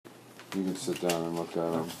You can sit down and look at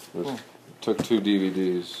them. Cool. Took 2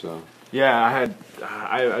 DVDs, so. Yeah,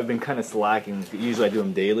 I've been kind of slacking. Usually I do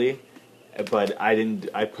them daily, but I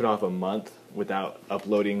put off a month without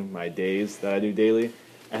uploading my days that I do daily,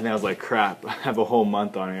 and then I was like, crap, I have a whole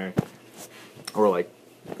month on here, or like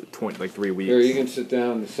 3 weeks. Here, you can sit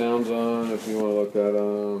down. The sound's on if you want to look at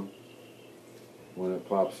them when it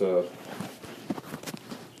pops up.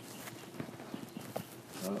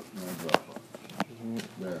 Oh, no drop off.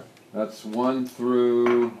 There. That's 1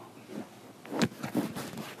 through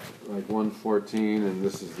like 114, and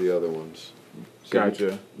this is the other ones. So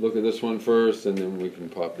gotcha. Look at this one first, and then we can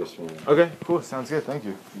pop this one. Okay, cool. Sounds good. Thank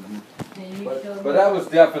you. But that was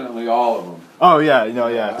definitely all of them. Oh yeah,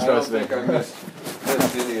 yeah. Trust me. I don't think I missed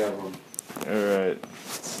any of them. All right.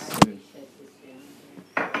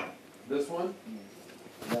 This one?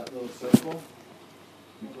 That little circle?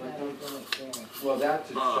 Well, that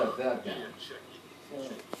should shut that down.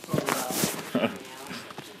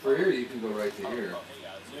 For here, you can go right to here.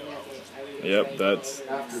 Yep, that's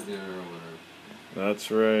after dinner or whatever. That's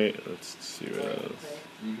right. Let's see what else.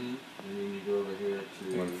 And then you go over here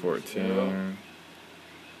to 114. And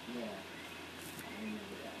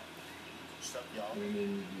then you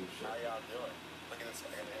do How y'all doing? Look at this.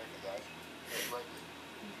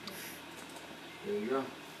 There you go.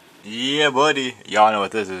 Yeah, buddy. Y'all know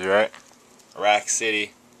what this is, right? Rack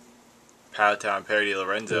City. Powtown Parody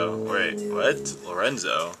Lorenzo. Wait, what?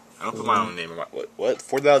 Lorenzo? I don't put my own name in my... What?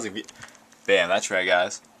 4,000 views. Bam, that's right,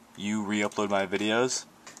 guys. You re-upload my videos.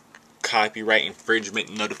 Copyright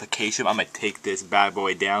infringement notification. I'm gonna take this bad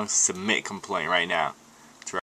boy down. Submit complaint right now.